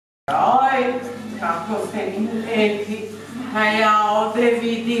Joj, kako ste mi lepi. A ja ovde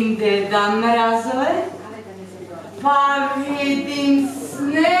vidim Deda Mrazove, pa vidim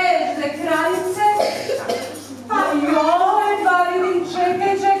snežne kraljice, pa joj, pa vidim,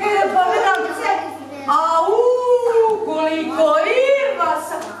 čekaj da pogledam se, koliko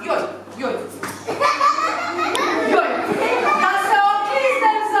irvasa, joj, da se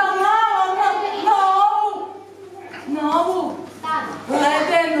okliznem za malo na ovu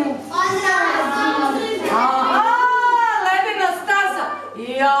ledenu, ledena staza,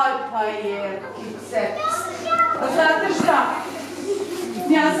 joj, pa jerkice, znate šta,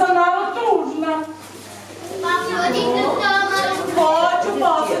 ja sam malo tužna.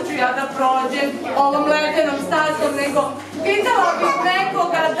 Posle ću ja da prođem ovom ledenom stazom, nego pitala bih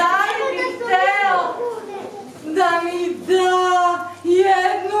nekoga da li bi hteo da mi da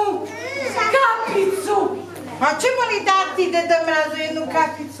jednu kapicu. Hoćemo li dati Deda Mrazu jednu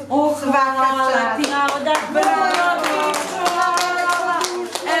kapicu? Hvala ti. Hvala.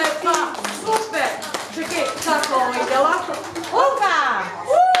 E pa, super. Čekaj, kako ovo ide lako? Opa!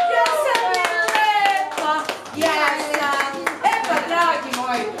 Jesam li lepa? Jesam. E pa, dragi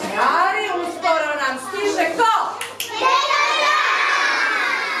moji drugari, uskoro nam stiže ko? Deda Mraz!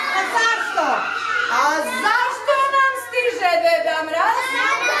 A zašto? A zašto nam stiže Deda Mraz?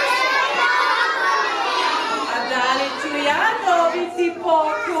 A da li ću ja dobiti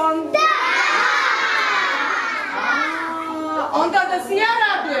poklon? Da! Onda da si ja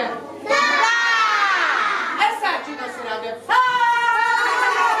radujem? Da! E sad ću da se radujem.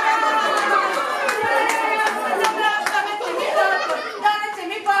 Daneće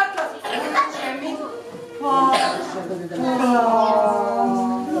mi poklon.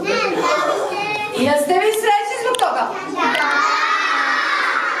 Jeste vi srećni zbog toga? Da!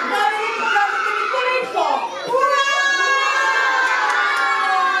 Da li vi pokažete mi koliko?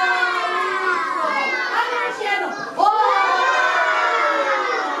 Ajde još jedno.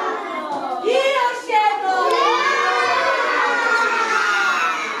 I još jedno.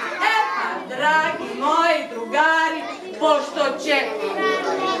 E pa, dragi moji drugari, pošto će...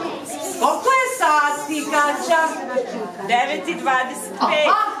 Koliko je sati, Kaća?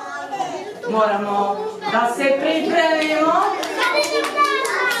 9:25. Moramo da se pripremimo.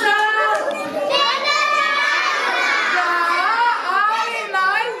 Ali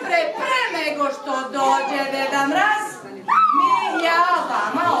najpre, pre nego što dođe Deda Mraz, ja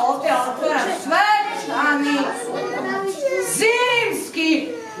vama ovdje otvoram svečani zimski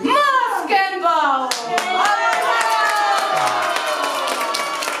maskenbal.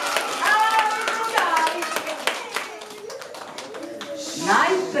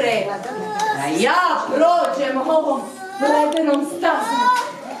 Najpre da ja prođem ovom ledenom stazom.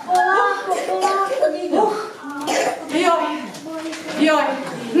 Joj,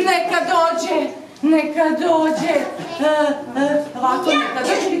 neka dođe. Ovako, neka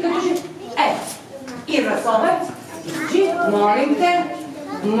dođe. Irvasovac, molim te,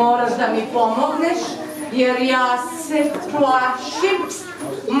 moraš da mi pomogneš, jer ja se plašim.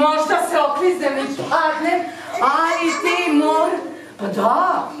 Možda se okliznem i padnem, ali ti moraš. Pa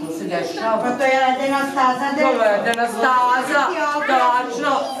da, to se dešava. Pa to je ledena staza. To je ledena staza,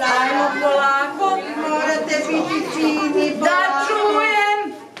 tačno. Ajmo polako. Morate biti fini. Da čujem.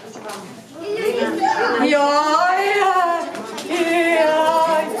 Joj,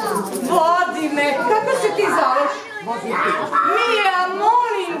 vodi me. Kako se ti zoveš? Mija,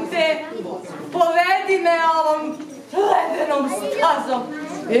 molim te, povedi me ovom ledenom stazom.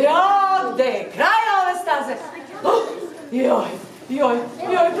 Gde je kraj ove staze? Joj,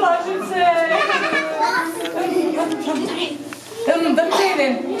 plašim se.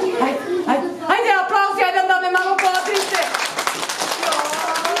 Vrtinim. Ajde, aplauz jedan da me malo potrite.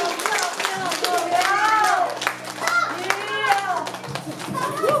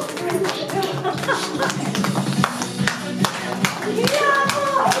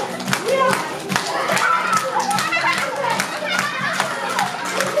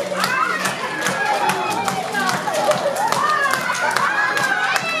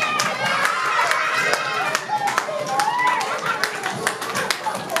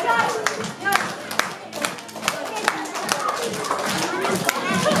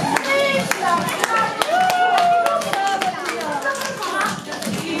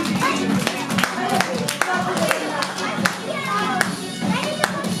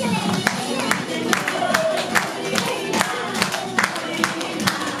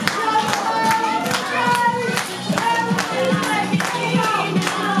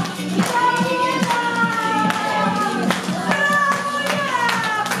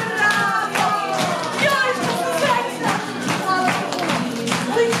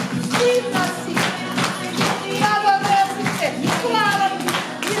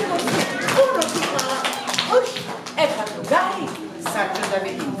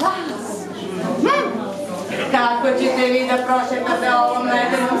 ovom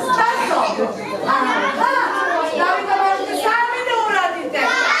ledenom stazom. Aha, da li to možete sami da uradite?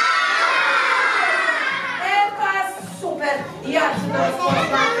 E pa super, ja ću da vas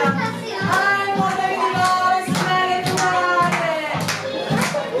posmakam. Ajmo da vidimo ove smene tu rade.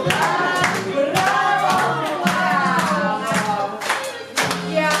 Bravo, bravo.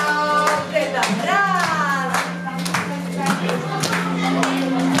 Jao, deda mraz.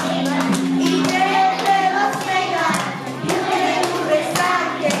 Idete do snega, idete u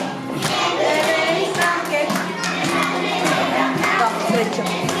vesanke, idete u sanke. Dobro, srećo.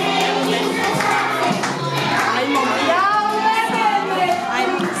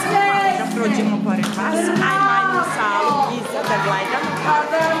 Prođemo pored vas, ajmo u salu iza da gledamo.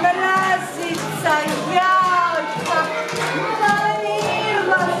 Kada mrazica, jao,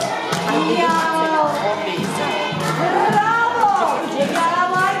 zanima, jao. Ovdje iza. Bravo,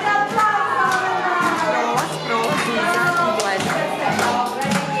 jao, ajde plakala. Prolaz iza i gledamo.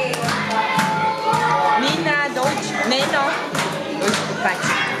 Nina, dođi. Neno, dođi kod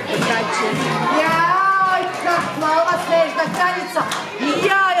kaće. Jao, kakva ova snežna kraljica.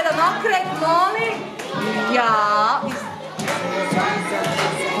 Jao, jedan okret, molim. Jao.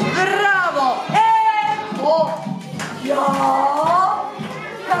 Bravo. O, jao.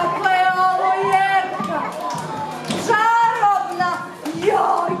 Kakva je ovo jelka. Čarobna.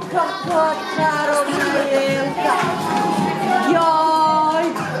 Joj, kakva čarobna jelka. Joj,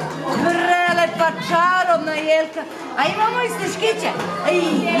 prelepa čarobna jelka. A imamo i sneškiće.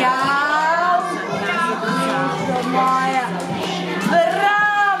 Jao. Moja.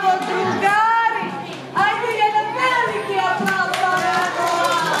 Bravo, drugari! Ajde, jedan veliki aplauz za ovo!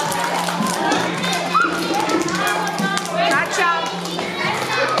 Kaća,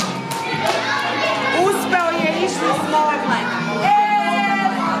 uspeo je, išli smo ove gledamo. Evo,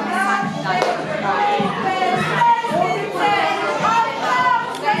 brate, pesmice,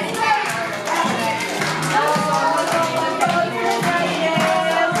 aplauz za sve! Novogodisnja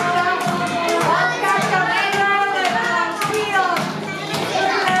jelka, od kakav prelepan špijun,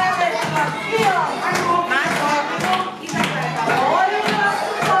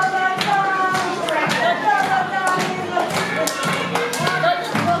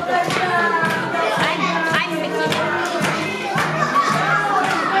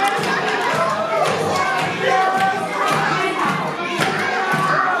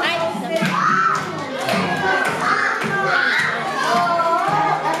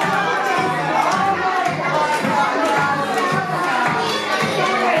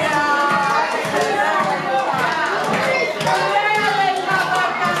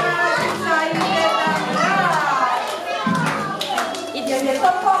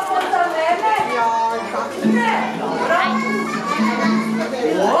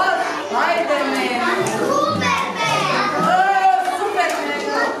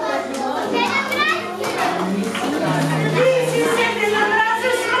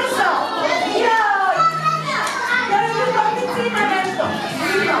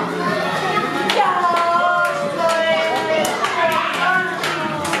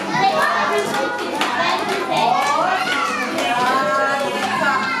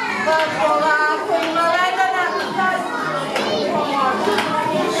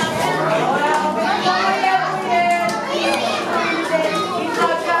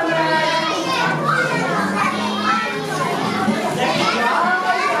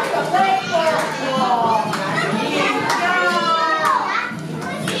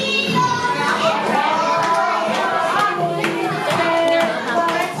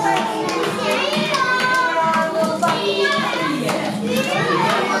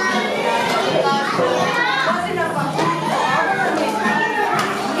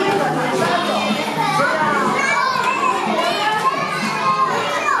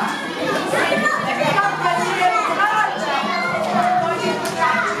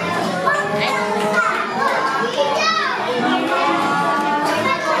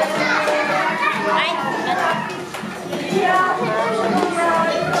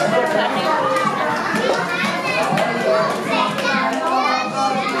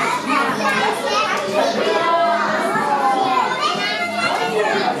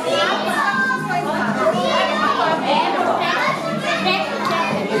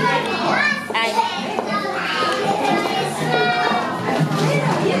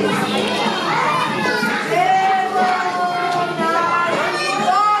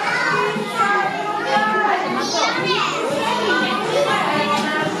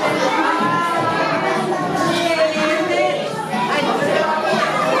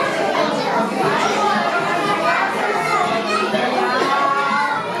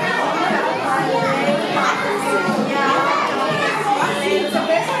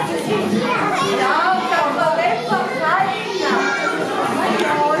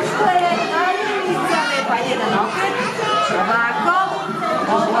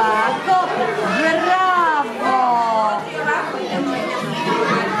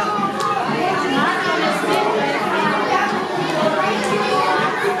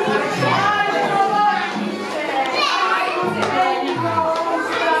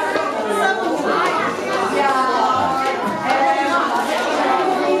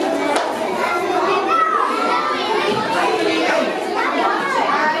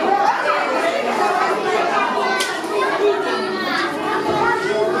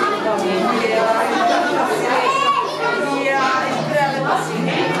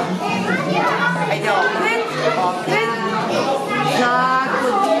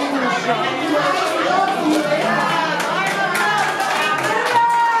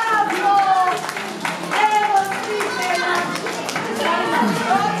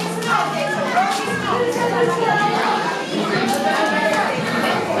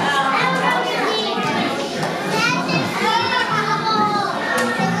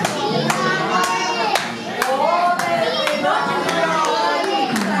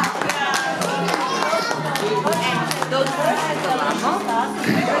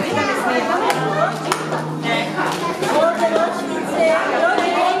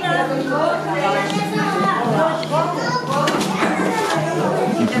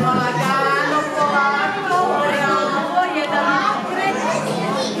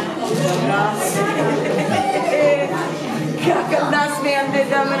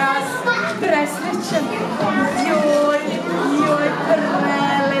 Deda Mraz presrećan. Joj,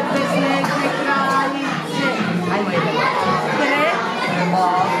 prelepe snežne kraljice. Ajmo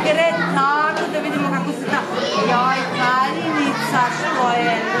gre tako da vidimo kako se ta kaljinica što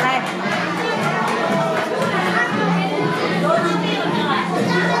je lepa.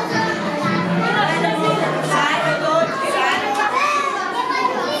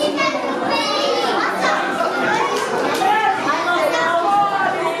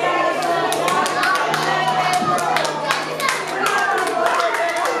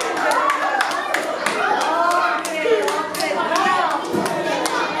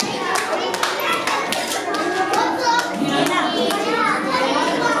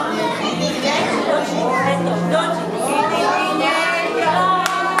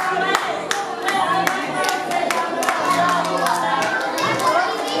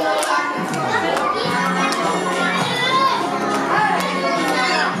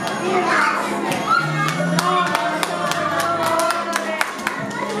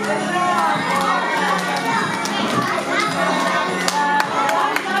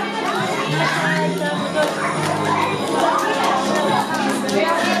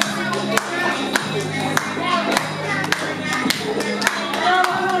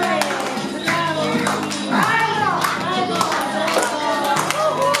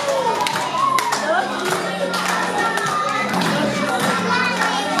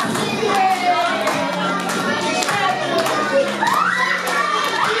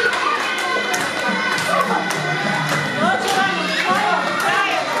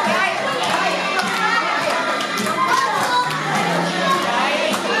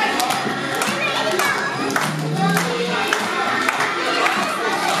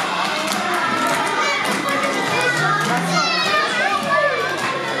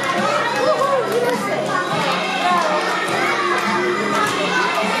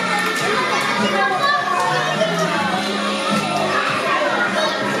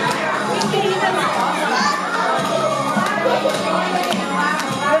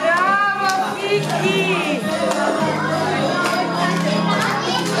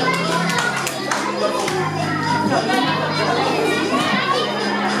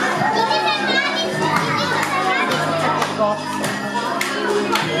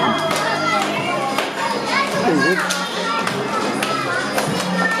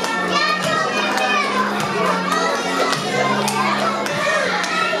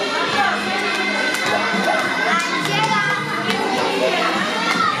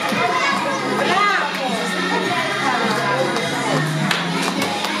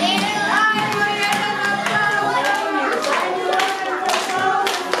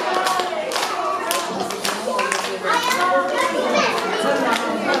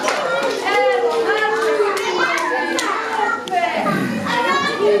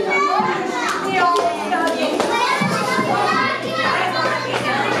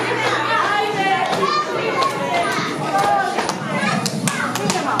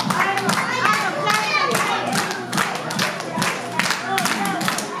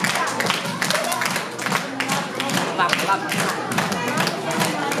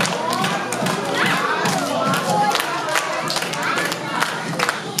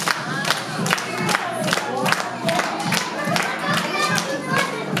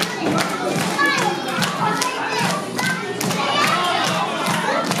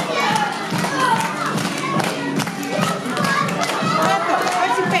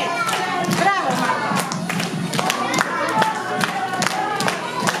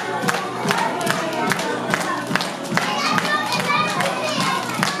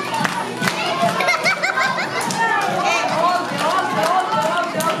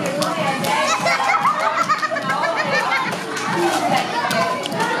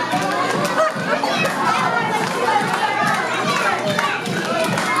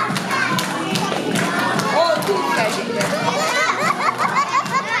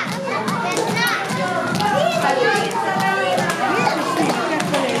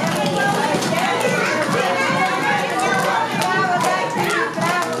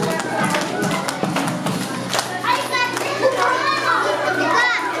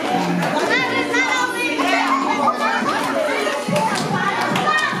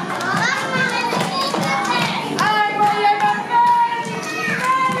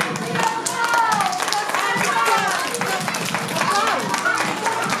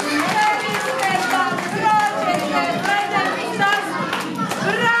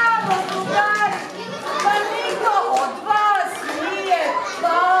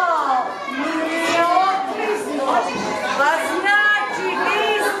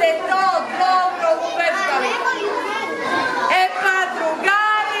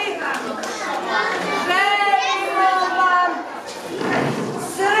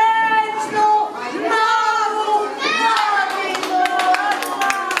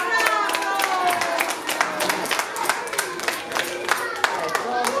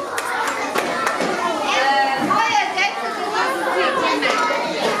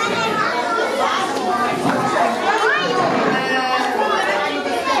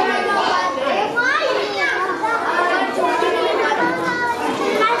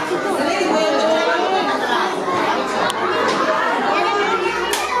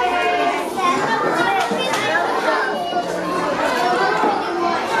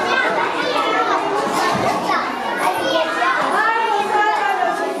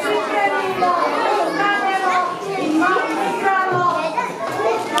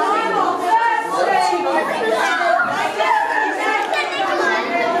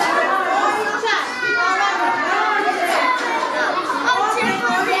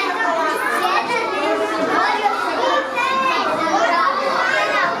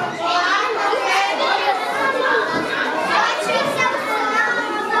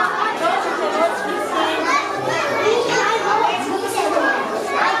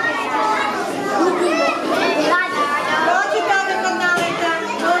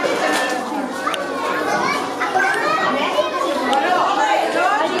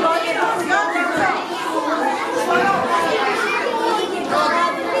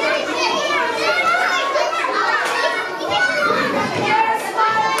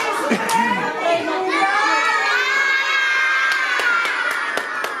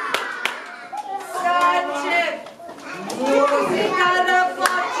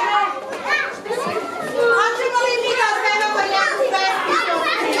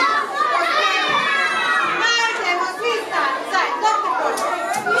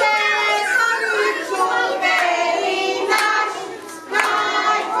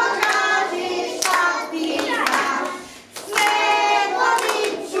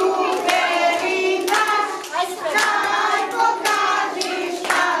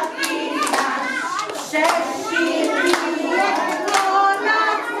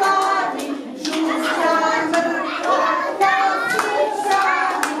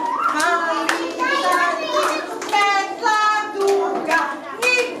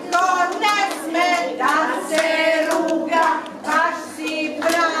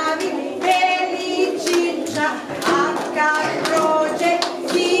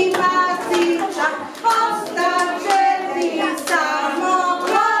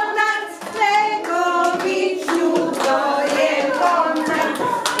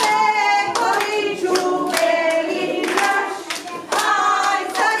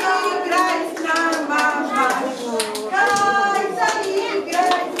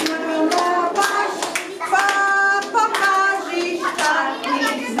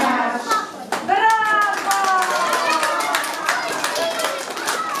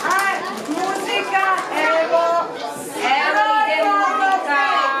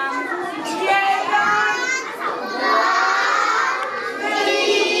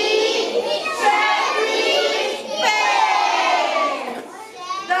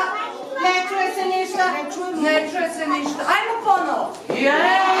 ništa. Ajmo ponovo. 1,